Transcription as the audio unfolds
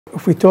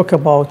If we talk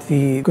about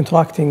the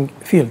contracting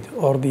field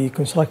or the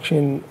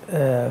construction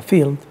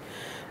field,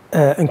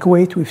 in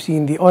Kuwait we've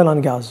seen the oil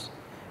and gas.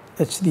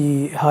 It's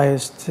the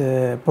highest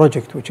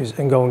project which is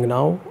ongoing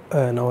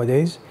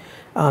nowadays.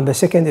 And the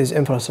second is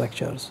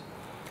infrastructures.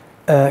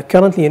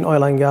 Currently in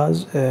oil and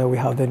gas, we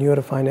have the new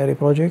refinery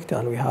project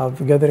and we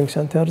have gathering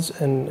centers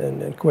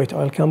in Kuwait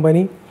Oil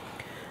Company.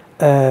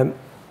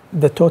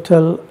 The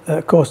total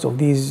cost of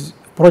these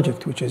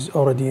projects, which is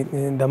already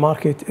in the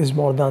market, is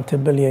more than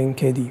 10 billion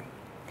KD.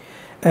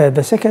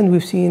 The second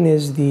we've seen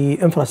is the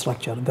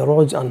infrastructure, the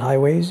roads and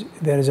highways.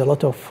 There is a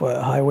lot of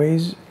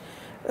highways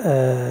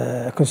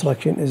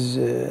construction is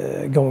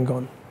going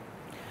on.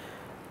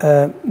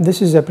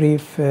 This is a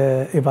brief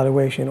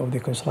evaluation of the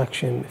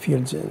construction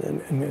fields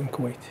in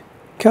Kuwait.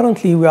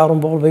 Currently, we are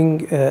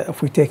involving,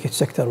 if we take it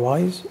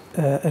sector-wise,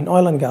 in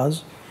oil and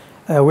gas,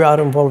 we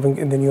are involving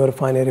in the new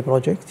refinery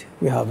project.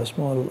 We have a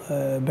small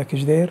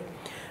package there.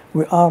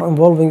 We are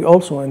involving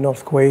also in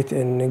North Kuwait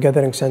in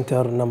gathering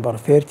center number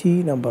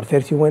 30, number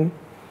 31.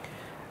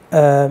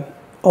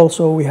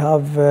 Also, we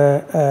have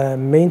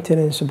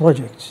maintenance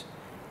projects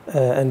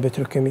and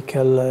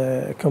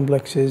petrochemical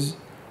complexes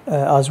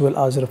as well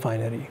as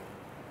refinery.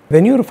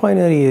 The new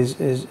refinery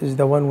is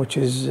the one which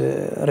is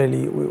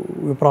really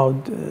we're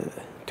proud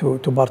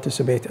to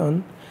participate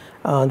on,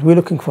 and we're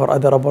looking for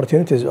other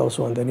opportunities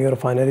also in the new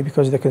refinery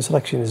because the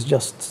construction is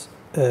just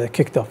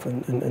kicked off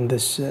in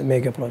this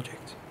mega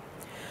project.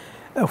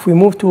 If we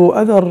move to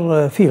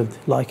other field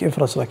like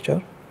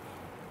infrastructure,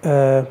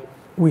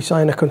 we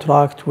sign a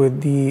contract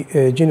with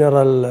the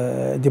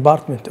General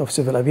Department of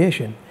Civil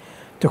Aviation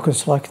to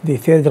construct the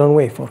third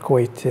runway for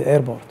Kuwait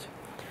Airport.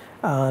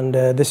 And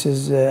this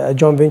is a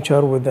joint venture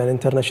with an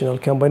international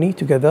company.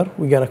 Together,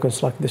 we're going to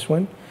construct this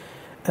one.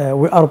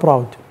 We are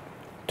proud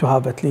to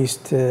have at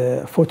least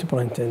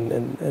footprint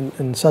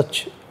in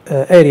such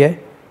area,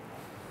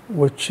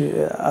 which,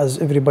 as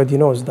everybody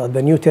knows, that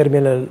the new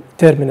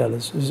terminal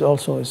is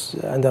also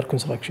under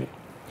construction.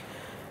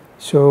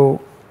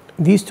 So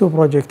these two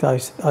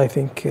projects, I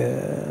think,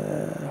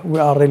 we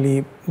are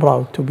really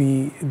proud to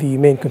be the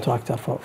main contractor for